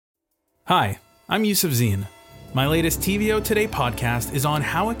Hi, I'm Yusuf Zine. My latest TVO Today podcast is on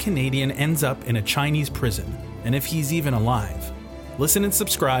how a Canadian ends up in a Chinese prison and if he's even alive. Listen and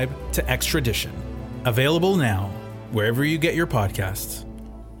subscribe to Extradition. Available now, wherever you get your podcasts.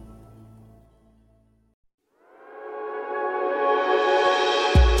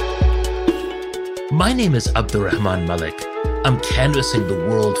 My name is Abdurrahman Malik. I'm canvassing the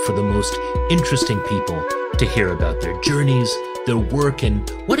world for the most interesting people to hear about their journeys, their work, and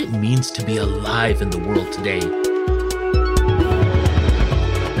what it means to be alive in the world today.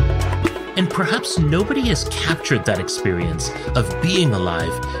 And perhaps nobody has captured that experience of being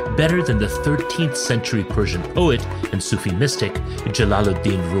alive better than the 13th century Persian poet and Sufi mystic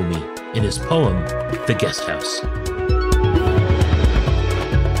Jalaluddin Rumi in his poem, The Guest House.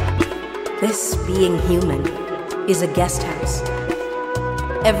 This being human is a guest house.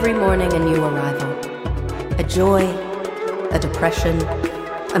 Every morning a new arrival. A joy, a depression,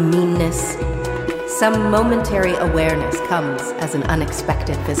 a meanness. Some momentary awareness comes as an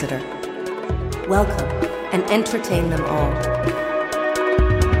unexpected visitor. Welcome and entertain them all.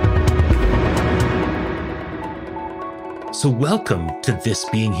 So welcome to This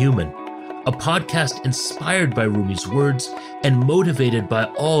Being Human, a podcast inspired by Rumi's words and motivated by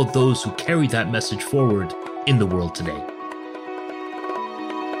all those who carry that message forward in the world today.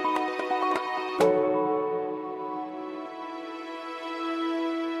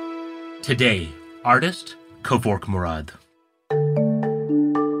 Today, artist Kevork Murad.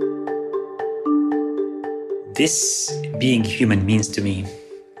 This being human means to me,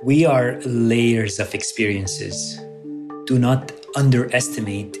 we are layers of experiences. Do not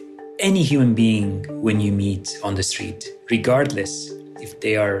underestimate any human being when you meet on the street, regardless if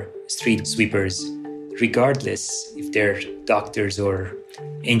they are street sweepers, regardless if they're doctors or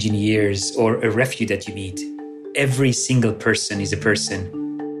engineers or a refugee that you meet. Every single person is a person.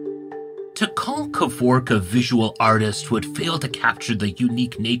 To call Kevork a visual artist would fail to capture the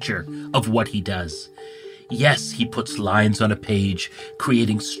unique nature of what he does. Yes, he puts lines on a page,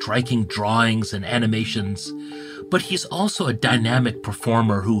 creating striking drawings and animations, but he's also a dynamic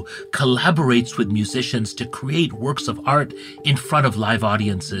performer who collaborates with musicians to create works of art in front of live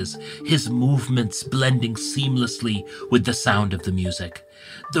audiences, his movements blending seamlessly with the sound of the music.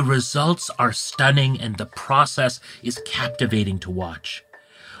 The results are stunning and the process is captivating to watch.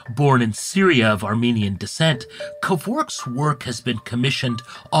 Born in Syria of Armenian descent, Kevork's work has been commissioned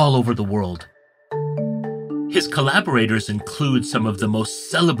all over the world. His collaborators include some of the most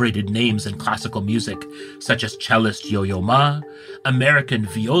celebrated names in classical music, such as cellist Yo-Yo Ma, American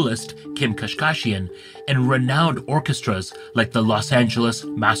violist Kim Kashkashian, and renowned orchestras like the Los Angeles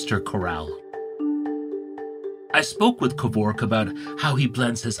Master Chorale. I spoke with Kevork about how he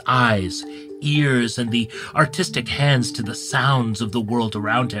blends his eyes, ears, and the artistic hands to the sounds of the world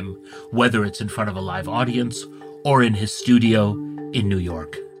around him, whether it's in front of a live audience or in his studio in New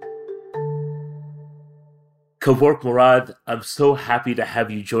York. Kevork Murad, I'm so happy to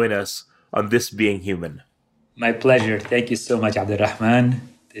have you join us on This Being Human. My pleasure. Thank you so much, Abdurrahman.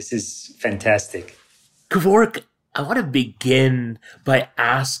 This is fantastic. Kevork, I want to begin by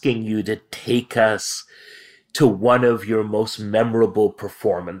asking you to take us to one of your most memorable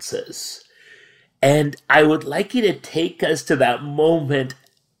performances. And I would like you to take us to that moment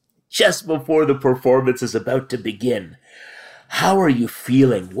just before the performance is about to begin. How are you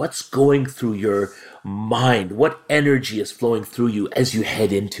feeling? What's going through your mind? What energy is flowing through you as you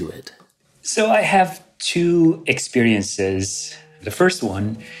head into it? So I have two experiences. The first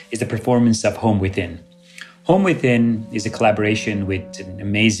one is the performance of Home Within. Home Within is a collaboration with an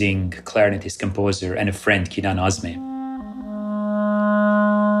amazing clarinetist, composer, and a friend, Kinan Azme.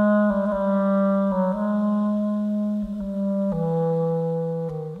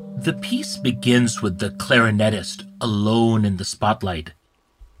 The piece begins with the clarinetist alone in the spotlight.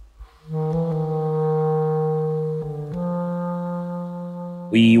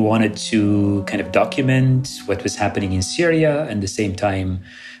 We wanted to kind of document what was happening in Syria and at the same time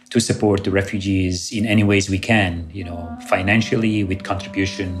to support the refugees in any ways we can, financially, with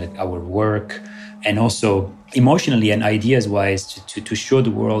contribution at our work, and also emotionally and ideas-wise to show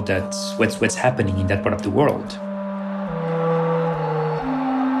the world that what's happening in that part of the world.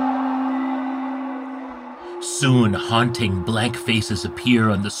 Soon, haunting blank faces appear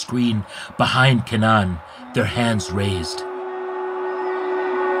on the screen behind Kinan, their hands raised.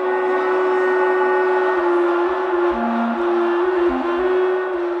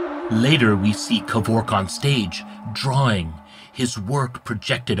 Later, we see Kevork on stage, drawing, his work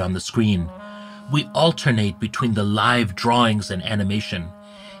projected on the screen. We alternate between the live drawings and animation.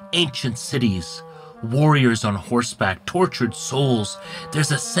 Ancient cities, warriors on horseback, tortured souls.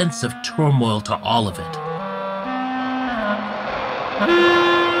 There's a sense of turmoil to all of it.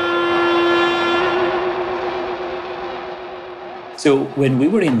 So when we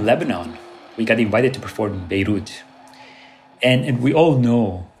were in Lebanon, we got invited to perform in Beirut. And we all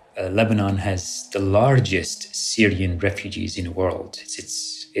know Lebanon has the largest Syrian refugees in the world.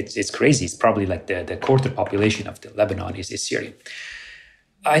 It's crazy. It's probably like the quarter population of the Lebanon is Syrian.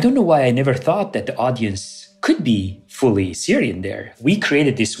 I don't know why I never thought that the audience could be fully Syrian there. We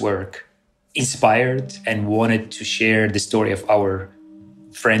created this work inspired and wanted to share the story of our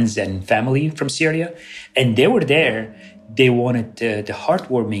friends and family from Syria. And they were there. They wanted the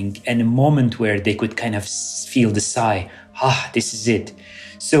heartwarming and a moment where they could kind of feel the sigh. This is it.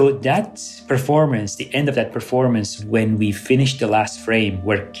 So that performance, the end of that performance, when we finished the last frame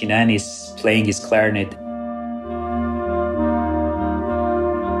where Kenan is playing his clarinet,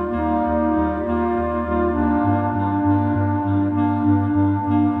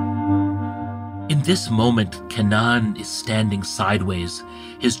 in this moment, Kenan is standing sideways,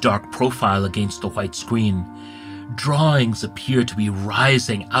 his dark profile against the white screen. Drawings appear to be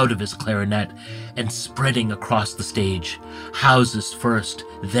rising out of his clarinet and spreading across the stage. Houses first,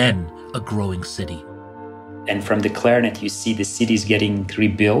 then a growing city. And from the clarinet, you see the cities getting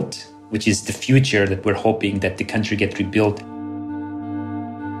rebuilt, which is the future that we're hoping that the country get rebuilt.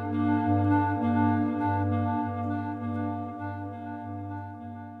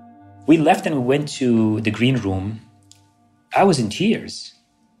 We left and we went to the green room. I was in tears.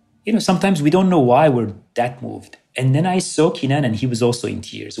 Sometimes we don't know why we're that moved. And then I saw Kenan and he was also in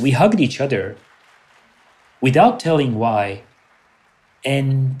tears. We hugged each other without telling why.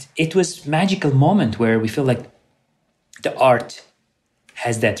 And it was a magical moment where we feel like the art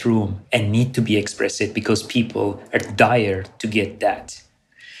has that room and need to be expressed because people are dire to get that.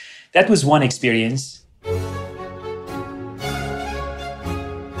 That was one experience.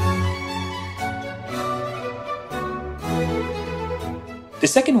 The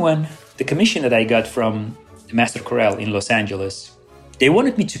second one, the commission that I got from the Master Chorale in Los Angeles, they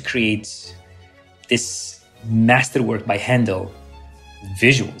wanted me to create this masterwork by Handel,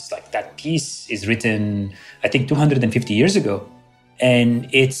 visuals. Like that piece is written, I think, 250 years ago. And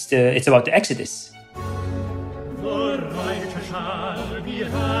it's about the Exodus.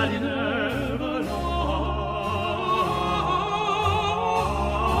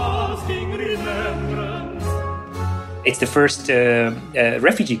 It's the first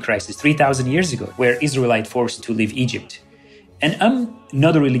refugee crisis 3,000 years ago, where Israelites forced to leave Egypt. And I'm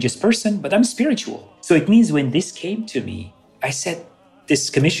not a religious person, but I'm spiritual. So it means when this came to me, I said, this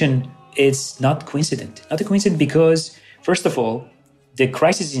commission is not coincident. Not a coincidence because, first of all, the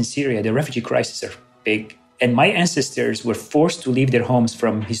crisis in Syria, the refugee crisis are big. And my ancestors were forced to leave their homes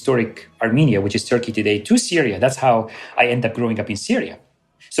from historic Armenia, which is Turkey today, to Syria. That's how I ended up growing up in Syria.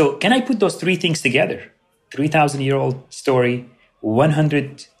 So can I put those three things together? 3,000-year-old story,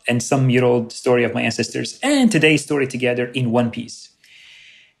 100 and some year old story of my ancestors, and today's story together in one piece.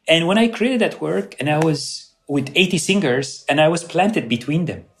 And when I created that work, and I was with 80 singers, and I was planted between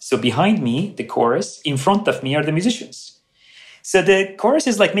them. So behind me, the chorus, in front of me are the musicians. So the chorus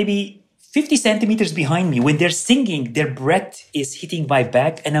is like maybe 50 centimeters behind me. When they're singing, their breath is hitting my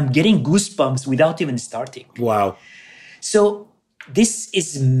back, and I'm getting goosebumps without even starting. Wow. So this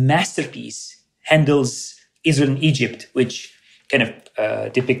is masterpiece, Handel's Israel and Egypt, which kind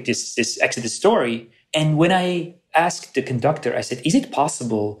of depict this Exodus story. And when I asked the conductor, I said, is it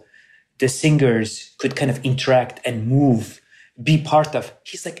possible the singers could kind of interact and move, be part of?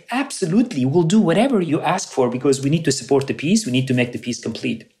 He's like, absolutely, we'll do whatever you ask for because we need to support the piece. We need to make the piece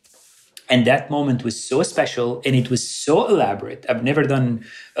complete. And that moment was so special and it was so elaborate. I've never done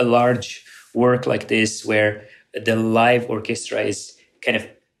a large work like this where the live orchestra is kind of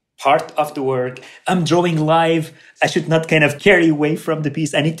part of the work. I'm drawing live. I should not kind of carry away from the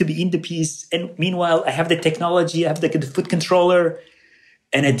piece. I need to be in the piece. And meanwhile, I have the technology. I have the foot controller.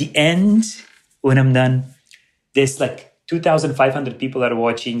 And at the end, when I'm done, there's like 2,500 people that are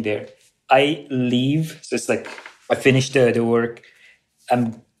watching there. I leave. So it's like I finished the work.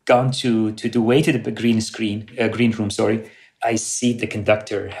 I'm gone to the way to the green room. I see the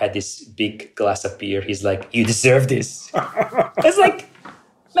conductor had this big glass of beer. He's like, you deserve this. It's like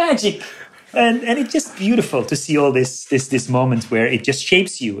magic. And it's just beautiful to see all this moment where it just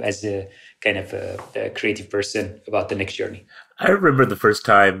shapes you as a kind of a creative person about the next journey. I remember the first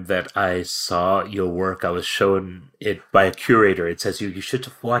time that I saw your work, I was shown it by a curator. It says you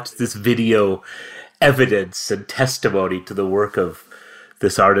should watch this video evidence and testimony to the work of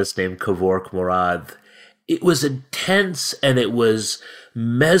this artist named Kevork Morad. It was intense and it was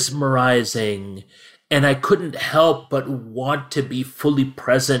mesmerizing And I couldn't help but want to be fully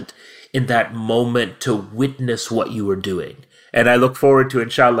present in that moment to witness what you were doing. And I look forward to,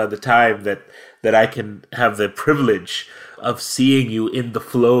 inshallah, the time that I can have the privilege of seeing you in the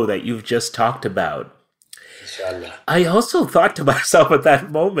flow that you've just talked about. Inshallah. I also thought to myself at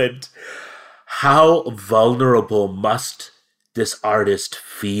that moment, how vulnerable must this artist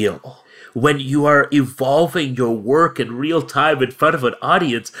feel? When you are evolving your work in real time in front of an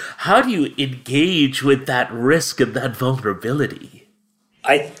audience, how do you engage with that risk and that vulnerability?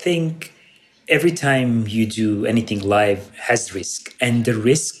 I think every time you do anything live has risk. And the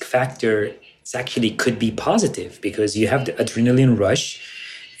risk factor actually could be positive because you have the adrenaline rush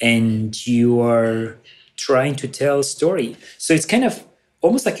and you are trying to tell a story. So it's kind of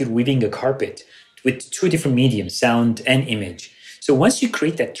almost like you're weaving a carpet with two different mediums, sound and image. So once you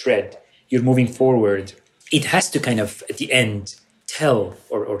create that thread, you're moving forward, it has to kind of, at the end, tell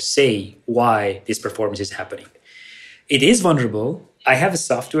or say why this performance is happening. It is vulnerable. I have a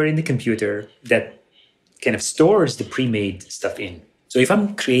software in the computer that kind of stores the pre-made stuff in. So if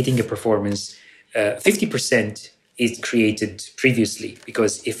I'm creating a performance, 50% is created previously.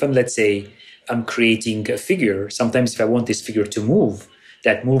 Because if let's say, I'm creating a figure, sometimes if I want this figure to move,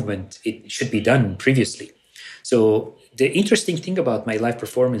 that movement, it should be done previously. So the interesting thing about my live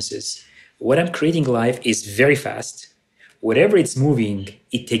performances, what I'm creating live is very fast. Whatever it's moving,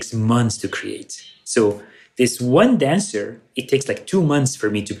 it takes months to create. So this one dancer, it takes like 2 months for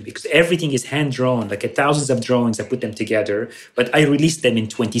me to, because everything is hand-drawn, like thousands of drawings, I put them together, but I release them in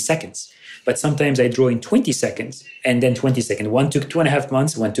 20 seconds. But sometimes I draw in 20 seconds and then 20 seconds. One took 2.5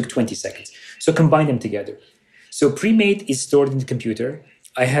 months, one took 20 seconds. So combine them together. So pre-made is stored in the computer.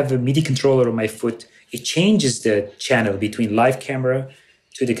 I have a MIDI controller on my foot. It changes the channel between live camera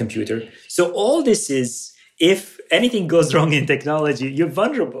to the computer. So all this is, if anything goes wrong in technology, you're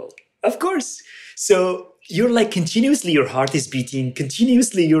vulnerable, of course. So you're like continuously, your heart is beating,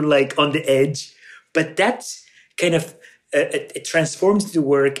 continuously you're like on the edge, but that kind of, it transforms the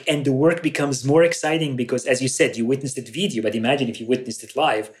work and the work becomes more exciting because, as you said, you witnessed it video, but imagine if you witnessed it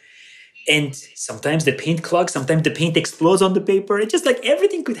live. And sometimes the paint clogs, sometimes the paint explodes on the paper. It's just like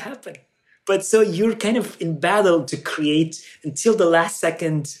everything could happen. But so you're kind of in battle to create until the last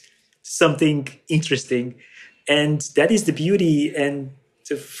second something interesting. And that is the beauty and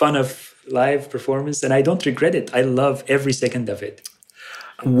the fun of live performance. And I don't regret it. I love every second of it.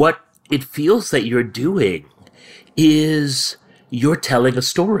 What it feels that you're doing is you're telling a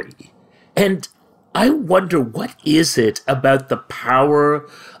story. And I wonder, what is it about the power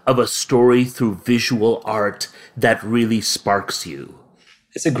of a story through visual art that really sparks you?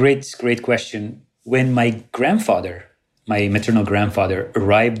 It's a great, great question. When my grandfather, my maternal grandfather,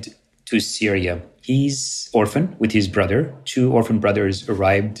 arrived to Syria, he's orphan with his brother. 2 orphan brothers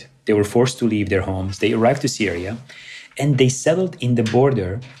arrived. They were forced to leave their homes. They arrived to Syria and they settled in the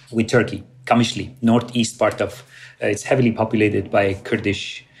border with Turkey, Kamishli, northeast part of, it's heavily populated by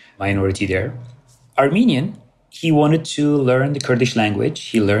Kurdish minority there. Armenian, he wanted to learn the Kurdish language.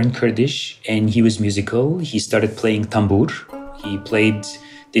 He learned Kurdish and he was musical. He started playing tambur. He played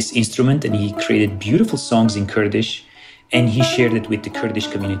this instrument and he created beautiful songs in Kurdish and he shared it with the Kurdish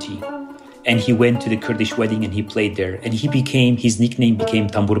community. And he went to the Kurdish wedding and he played there. And his nickname became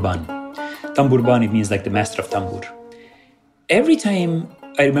Tamburban. Tamburban, it means like the master of tambur. Every time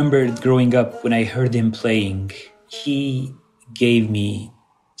I remember growing up when I heard him playing, he gave me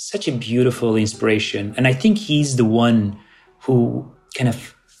such a beautiful inspiration. And I think he's the one who kind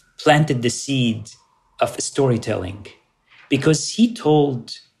of planted the seed of storytelling because he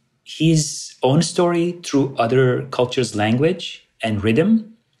told his own story through other cultures' language and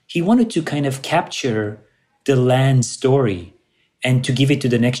rhythm. He wanted to kind of capture the land story and to give it to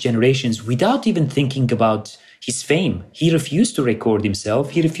the next generations without even thinking about his fame. He refused to record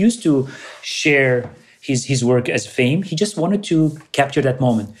himself. He refused to share his work as fame. He just wanted to capture that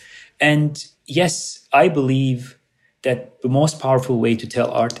moment. And yes, I believe that the most powerful way to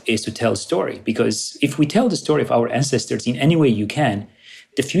tell art is to tell a story. Because if we tell the story of our ancestors in any way you can,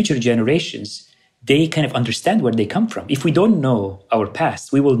 the future generations, they kind of understand where they come from. If we don't know our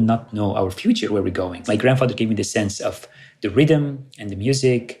past, we will not know our future, where we're going. My grandfather gave me the sense of the rhythm and the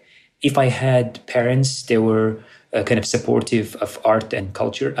music. If I had parents, they were kind of supportive of art and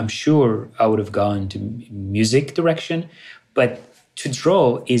culture, I'm sure I would have gone to music direction. But to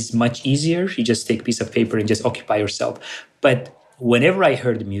draw is much easier. You just take a piece of paper and just occupy yourself. But whenever I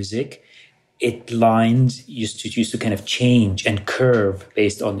heard music, lines used to kind of change and curve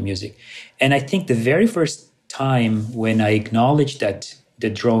based on the music. And I think the very first time when I acknowledged that the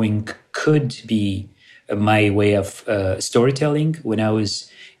drawing could be my way of storytelling, when I was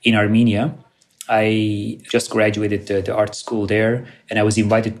in Armenia, I just graduated the art school there, and I was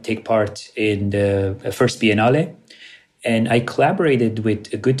invited to take part in the first Biennale. And I collaborated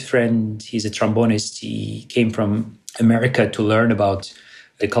with a good friend. He's a trombonist. He came from America to learn about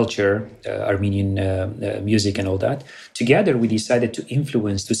the culture, Armenian music and all that. Together, we decided to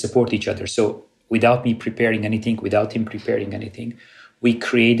influence, to support each other. So without me preparing anything, without him preparing anything, we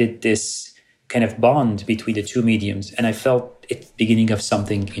created this kind of bond between the two mediums. And I felt it beginning of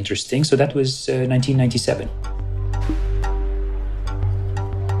something interesting. So that was 1997.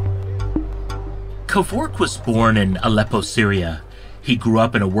 Kevork was born in Aleppo, Syria. He grew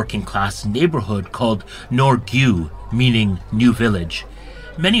up in a working-class neighborhood called Norgu, meaning New Village.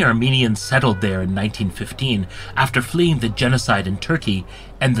 Many Armenians settled there in 1915 after fleeing the genocide in Turkey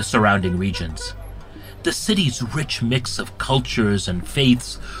and the surrounding regions. The city's rich mix of cultures and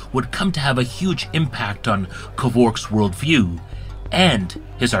faiths would come to have a huge impact on Kevork's worldview and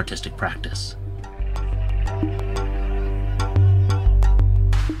his artistic practice.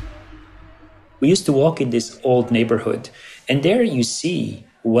 We used to walk in this old neighborhood, and there you see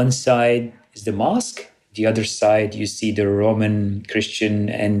one side is the mosque, the other side you see the Roman, Christian,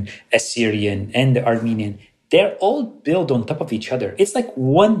 and Assyrian, and the Armenian. They're all built on top of each other. It's like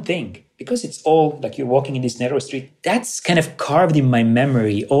one thing, because it's all like you're walking in this narrow street. That's kind of carved in my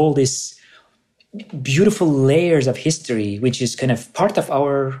memory, all this beautiful layers of history, which is kind of part of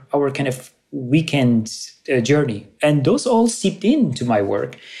our kind of weekend journey. And those all seeped into my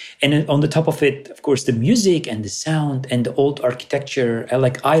work. And on the top of it, of course, the music and the sound and the old architecture,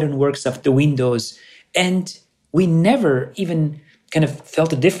 like ironworks of the windows. And we never even kind of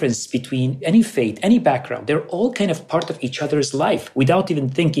felt a difference between any faith, any background. They're all kind of part of each other's life without even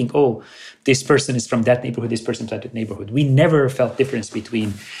thinking, oh, this person is from that neighborhood, this person is from that neighborhood. We never felt difference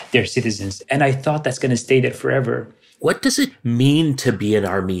between their citizens. And I thought that's going to stay there forever. What does it mean to be an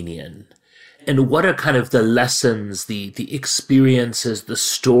Armenian? And what are kind of the lessons, the experiences, the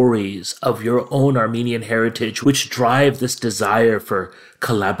stories of your own Armenian heritage which drive this desire for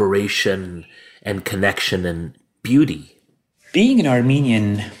collaboration and connection and beauty? Being an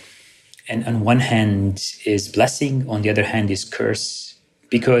Armenian, and on one hand, is blessing, on the other hand is curse.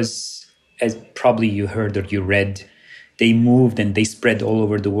 Because, as probably you heard or you read, they moved and they spread all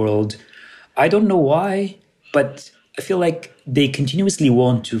over the world. I don't know why, but I feel like they continuously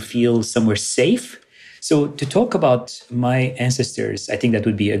want to feel somewhere safe. So to talk about my ancestors, I think that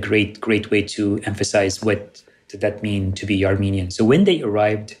would be a great way to emphasize what did that mean to be Armenian. So when they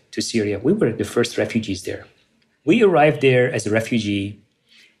arrived to Syria, we were the first refugees there. We arrived there as a refugee,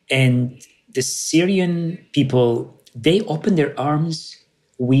 and the Syrian people, they opened their arms.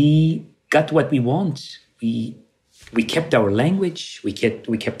 We got what we want. We kept our language. We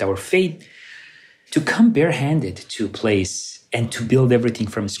kept our faith. To come barehanded to a place and to build everything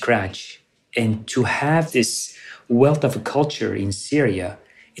from scratch and to have this wealth of a culture in Syria,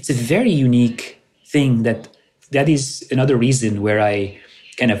 it's a very unique thing that is another reason where I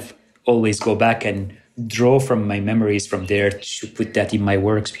kind of always go back and draw from my memories from there to put that in my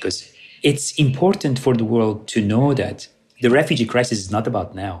works, because it's important for the world to know that the refugee crisis is not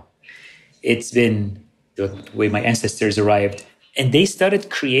about now. It's been the way my ancestors arrived, and they started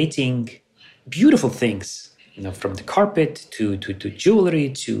creating beautiful things, from the carpet to jewelry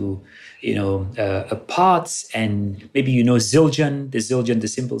to, pots and maybe, zildjian, the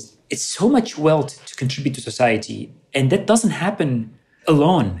symbols. It's so much wealth to contribute to society. And that doesn't happen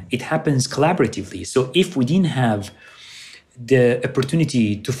alone. It happens collaboratively. So if we didn't have the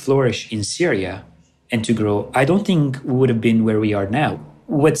opportunity to flourish in Syria and to grow, I don't think we would have been where we are now.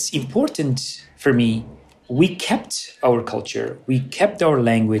 What's important for me, we kept our culture, we kept our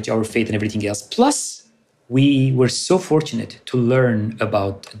language, our faith, and everything else. Plus, we were so fortunate to learn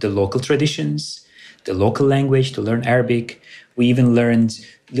about the local traditions, the local language, to learn Arabic. We even learned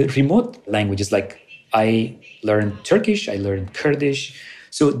the remote languages, like I learned Turkish, I learned Kurdish.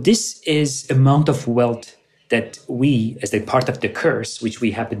 So this is amount of wealth that we, as a part of the curse, which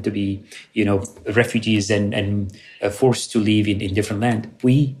we happen to be, refugees and forced to live in different land,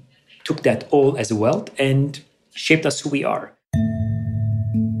 we took that all as a wealth and shaped us who we are.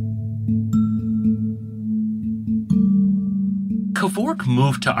 Kevork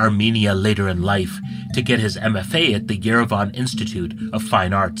moved to Armenia later in life to get his MFA at the Yerevan Institute of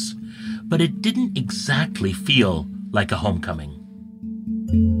Fine Arts, but it didn't exactly feel like a homecoming.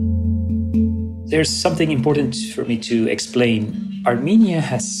 There's something important for me to explain. Armenia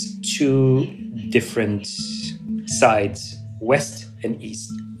has two different sides, West and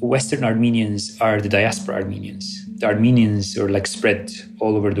East. Western Armenians are the diaspora Armenians. The Armenians are spread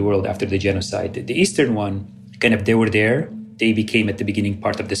all over the world after the genocide. The Eastern one, they were there. They became at the beginning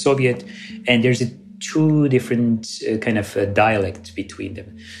part of the Soviet, and there's two different kind of dialect between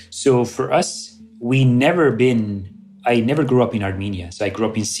them. So for us, I never grew up in Armenia. So I grew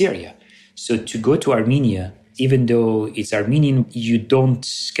up in Syria. So to go to Armenia, even though it's Armenian, you don't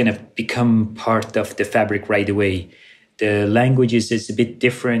kind of become part of the fabric right away. The language is a bit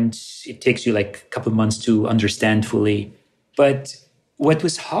different. It takes you like a couple months to understand fully. But what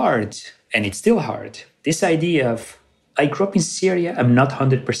was hard, and it's still hard, this idea of, I grew up in Syria, I'm not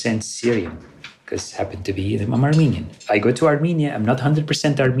 100% Syrian, because I happen to be, I'm Armenian. I go to Armenia, I'm not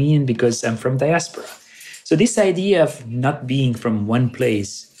 100% Armenian because I'm from diaspora. So this idea of not being from one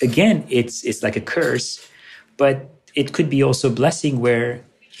place, again, it's like a curse, but it could be also a blessing where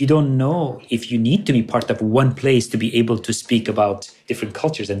you don't know if you need to be part of one place to be able to speak about different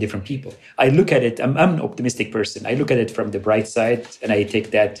cultures and different people. I look at it, I'm an optimistic person. I look at it from the bright side and I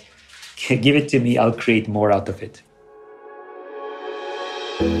take that, give it to me, I'll create more out of it.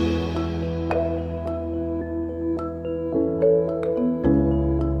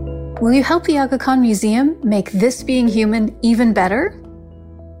 Will you help the Aga Khan Museum make This Being Human even better?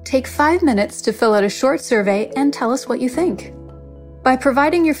 Take 5 minutes to fill out a short survey and tell us what you think. By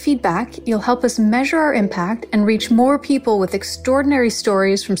providing your feedback, you'll help us measure our impact and reach more people with extraordinary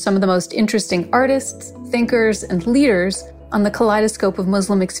stories from some of the most interesting artists, thinkers, and leaders on the kaleidoscope of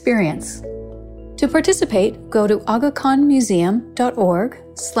Muslim experience. To participate, go to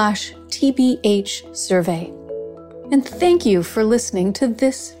agakhanmuseum.org/TBH survey. And thank you for listening to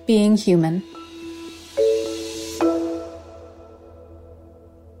This Being Human.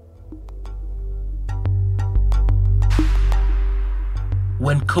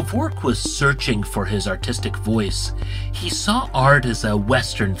 When Kevork was searching for his artistic voice, he saw art as a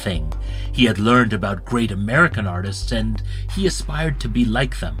Western thing. He had learned about great American artists and he aspired to be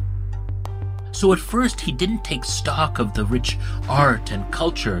like them. So at first he didn't take stock of the rich art and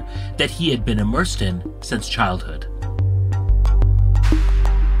culture that he had been immersed in since childhood.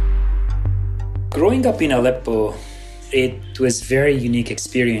 Growing up in Aleppo, it was a very unique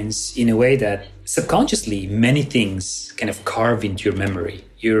experience in a way that subconsciously many things kind of carve into your memory.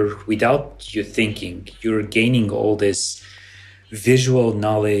 Without you thinking, you're gaining all this visual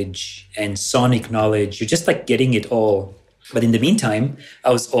knowledge and sonic knowledge. You're just like getting it all. But in the meantime,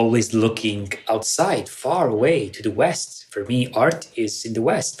 I was always looking outside, far away to the West. For me, art is in the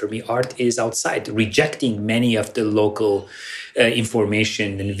West. For me, art is outside, rejecting many of the local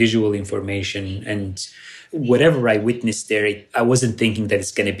information and visual information. And whatever I witnessed there, I wasn't thinking that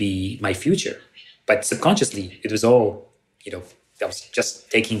it's going to be my future. But subconsciously, it was all, I was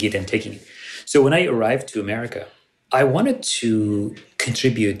just taking it and taking it. So when I arrived to America, I wanted to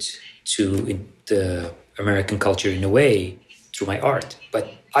contribute to the American culture in a way through my art.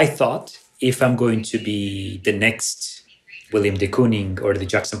 But I thought if I'm going to be the next William de Kooning or the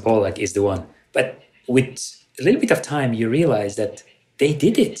Jackson Pollock is the one. But with a little bit of time, you realize that they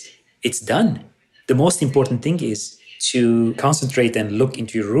did it. It's done. The most important thing is to concentrate and look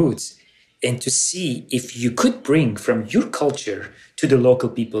into your roots and to see if you could bring from your culture to the local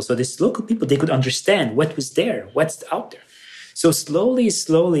people. So these local people, they could understand what was there, what's out there. So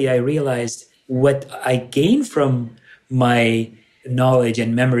slowly, I realized what I gained from my knowledge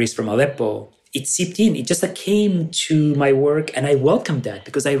and memories from Aleppo, it seeped in. It just came to my work, and I welcomed that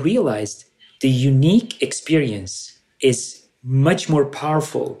because I realized the unique experience is much more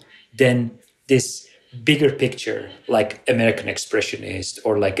powerful than this bigger picture, like American Expressionist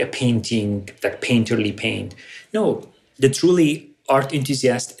or like a painting, like painterly paint. No, the truly art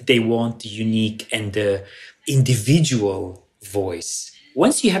enthusiast, they want the unique and the individual voice.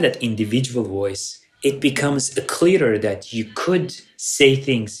 Once you have that individual voice, it becomes clearer that you could say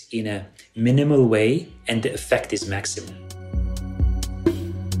things in a minimal way and the effect is maximum.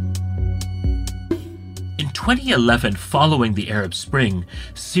 In 2011, following the Arab Spring,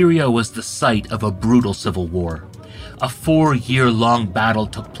 Syria was the site of a brutal civil war. A 4-year-long battle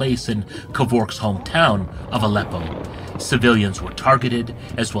took place in Kevork's hometown of Aleppo. Civilians were targeted,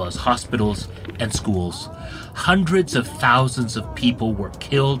 as well as hospitals and schools. Hundreds of thousands of people were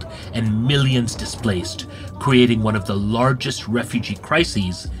killed and millions displaced, creating one of the largest refugee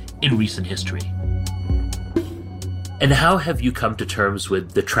crises in recent history. And how have you come to terms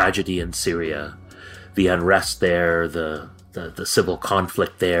with the tragedy in Syria? The unrest there, the civil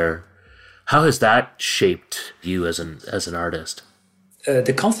conflict there. How has that shaped you as an artist?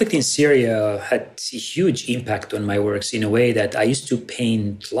 The conflict in Syria had a huge impact on my works in a way that I used to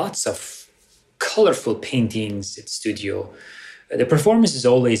paint lots of colorful paintings at the studio, The performance has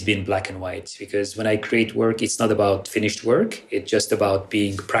always been black and white, because when I create work, it's not about finished work. It's just about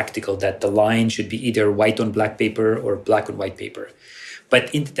being practical, that the line should be either white on black paper or black on white paper.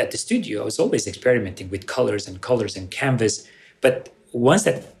 But at the studio, I was always experimenting with colors and canvas. But once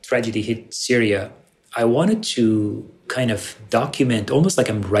that tragedy hit Syria, I wanted to kind of document, almost like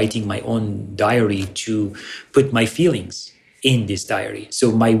I'm writing my own diary, to put my feelings in this diary. So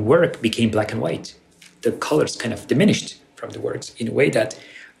my work became black and white. The colors kind of diminished from the works in a way that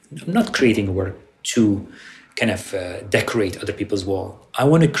I'm not creating a work to kind of decorate other people's wall. I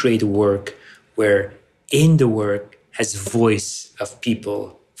want to create a work where in the work has voice of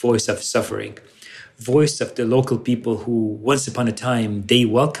people, voice of suffering, voice of the local people who once upon a time, they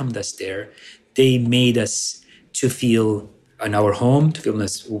welcomed us there. They made us to feel in our home, to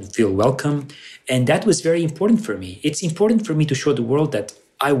feel welcome. And that was very important for me. It's important for me to show the world that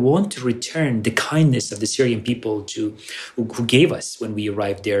I want to return the kindness of the Syrian people who gave us when we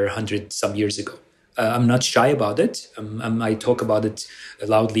arrived there 100 some years ago. I'm not shy about it. I talk about it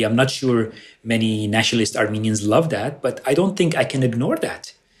loudly. I'm not sure many nationalist Armenians love that, but I don't think I can ignore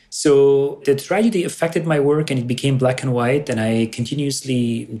that. So the tragedy affected my work and it became black and white. And I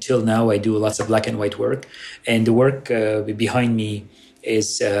continuously, until now, I do lots of black and white work. And the work behind me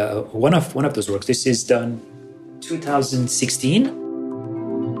is one of those works. This is done 2016.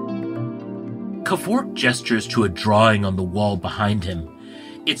 Kevork gestures to a drawing on the wall behind him.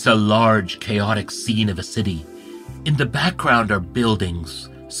 It's a large, chaotic scene of a city. In the background are buildings,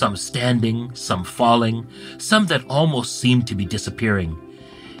 some standing, some falling, some that almost seem to be disappearing.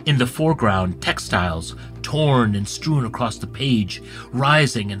 In the foreground, textiles, torn and strewn across the page,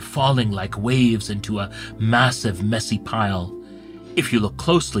 rising and falling like waves into a massive, messy pile. If you look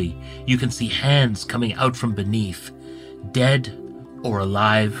closely, you can see hands coming out from beneath. Dead or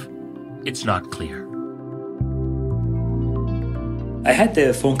alive, it's not clear. I had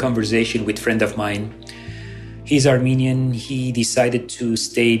the phone conversation with a friend of mine. He's Armenian. He decided to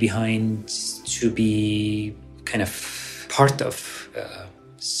stay behind to be kind of part of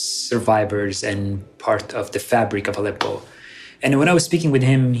survivors and part of the fabric of Aleppo. And when I was speaking with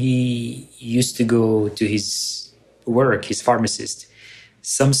him, he used to go to his work, his pharmacist.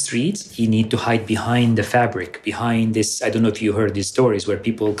 Some streets, he need to hide behind the fabric, behind this. I don't know if you heard these stories where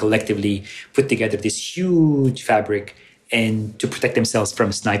people collectively put together this huge fabric and to protect themselves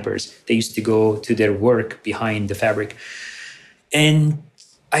from snipers. They used to go to their work behind the fabric. And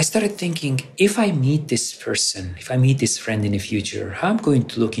I started thinking, if I meet this person, if I meet this friend in the future, how I'm going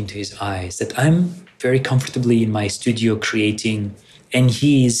to look into his eyes, that I'm very comfortably in my studio creating, and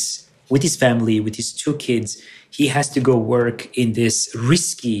he's with his family, with his 2 kids. He has to go work in this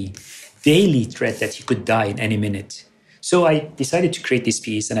risky daily threat that he could die in any minute. So I decided to create this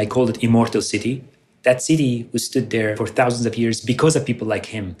piece and I called it Immortal City. That city who stood there for thousands of years because of people like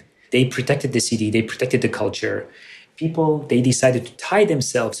him. They protected the city, they protected the culture. People, they decided to tie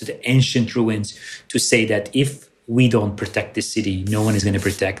themselves to the ancient ruins to say that if we don't protect this city, no one is going to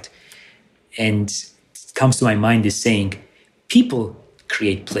protect. And it comes to my mind this saying, people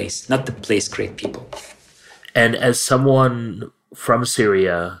create place, not the place create people. And as someone from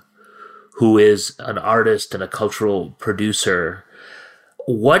Syria who is an artist and a cultural producer,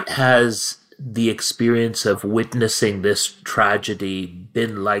 what has the experience of witnessing this tragedy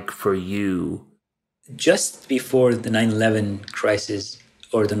been like for you? Just before the 9/11 crisis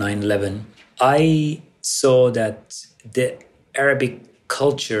or the 9/11, I saw that the Arabic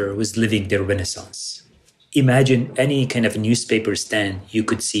culture was living their renaissance. Imagine any kind of newspaper stand you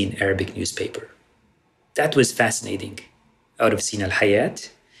could see an Arabic newspaper. That was fascinating. I would have seen Al Hayat,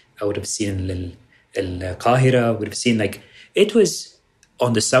 I would have seen Al Qahira, I would have seen it was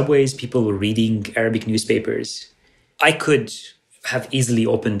on the subways, people were reading Arabic newspapers. I could have easily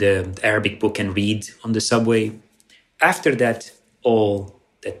opened the Arabic book and read on the subway. After that, all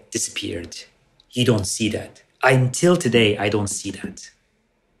that disappeared. You don't see that. Until today, I don't see that.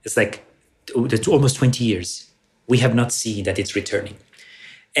 It's almost 20 years. We have not seen that it's returning.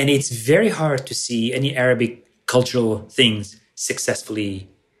 And it's very hard to see any Arabic cultural things successfully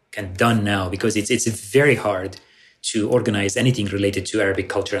done now because it's very hard to organize anything related to Arabic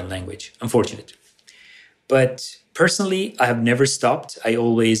culture and language. Unfortunate. But personally, I have never stopped. I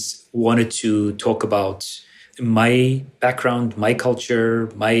always wanted to talk about my background, my culture,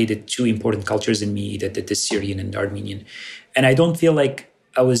 the 2 important cultures in me, the Syrian and Armenian. And I don't feel like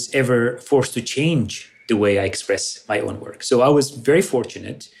I was ever forced to change the way I express my own work. So I was very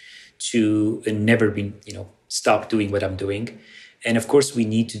fortunate to never been, stop doing what I'm doing. And of course, we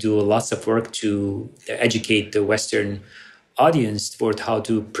need to do lots of work to educate the Western audience toward how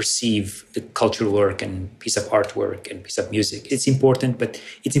to perceive the cultural work and piece of artwork and piece of music. It's important, but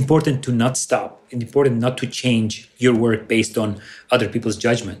it's important to not stop. It's important not to change your work based on other people's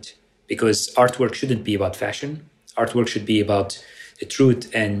judgment, because artwork shouldn't be about fashion. Artwork should be about the truth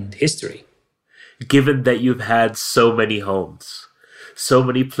and history. Given that you've had so many homes, so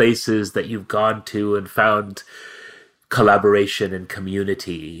many places that you've gone to and found collaboration and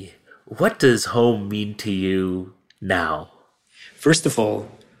community, what does home mean to you now? First of all,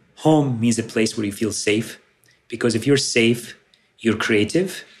 home means a place where you feel safe, because if you're safe, you're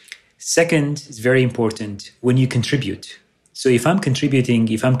creative. Second, it's very important when you contribute. So if I'm contributing,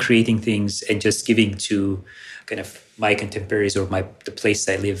 if I'm creating things and just giving to kind of my contemporaries or the place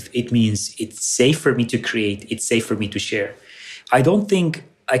I live, it means it's safe for me to create, it's safe for me to share. I don't think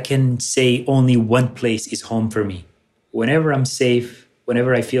I can say only one place is home for me. Whenever I'm safe,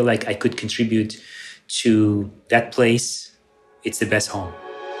 whenever I feel like I could contribute to that place, it's the best home.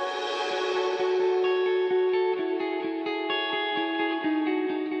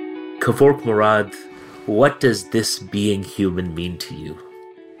 Kevork Murad, what does this being human mean to you?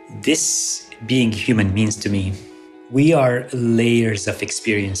 This being human means to me, we are layers of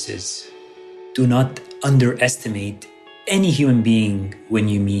experiences. Do not underestimate any human being when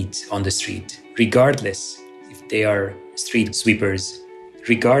you meet on the street, regardless if they are street sweepers,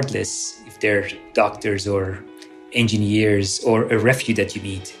 regardless if they're doctors or engineers or a refugee that you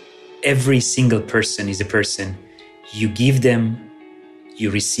meet. Every single person is a person. You give them,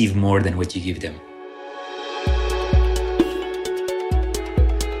 you receive more than what you give them.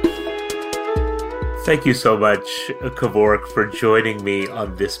 Thank you so much, Kevork, for joining me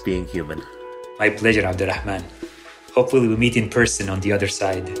on This Being Human. My pleasure, Abdurrahman. Hopefully we'll meet in person on the other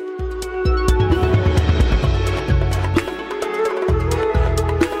side.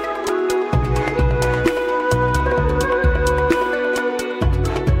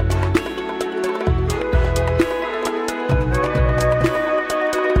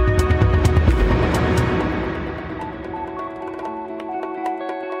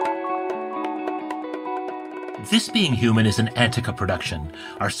 This Being Human is an Antica production.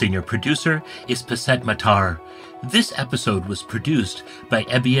 Our senior producer is Paset Matar. This episode was produced by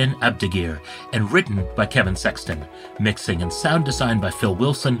Ebian Abdigir and written by Kevin Sexton. Mixing and sound design by Phil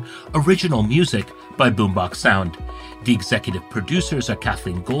Wilson. Original music by Boombox Sound. The executive producers are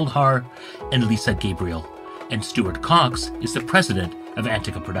Kathleen Goldhar and Lisa Gabriel. And Stuart Cox is the president of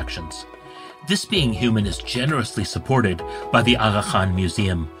Antica Productions. This Being Human is generously supported by the Aga Khan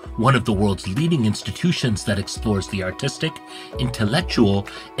Museum, one of the world's leading institutions that explores the artistic, intellectual,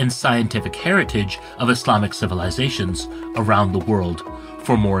 and scientific heritage of Islamic civilizations around the world.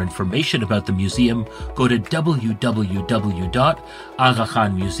 For more information about the museum, go to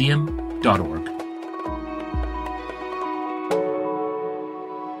www.agakhanmuseum.org.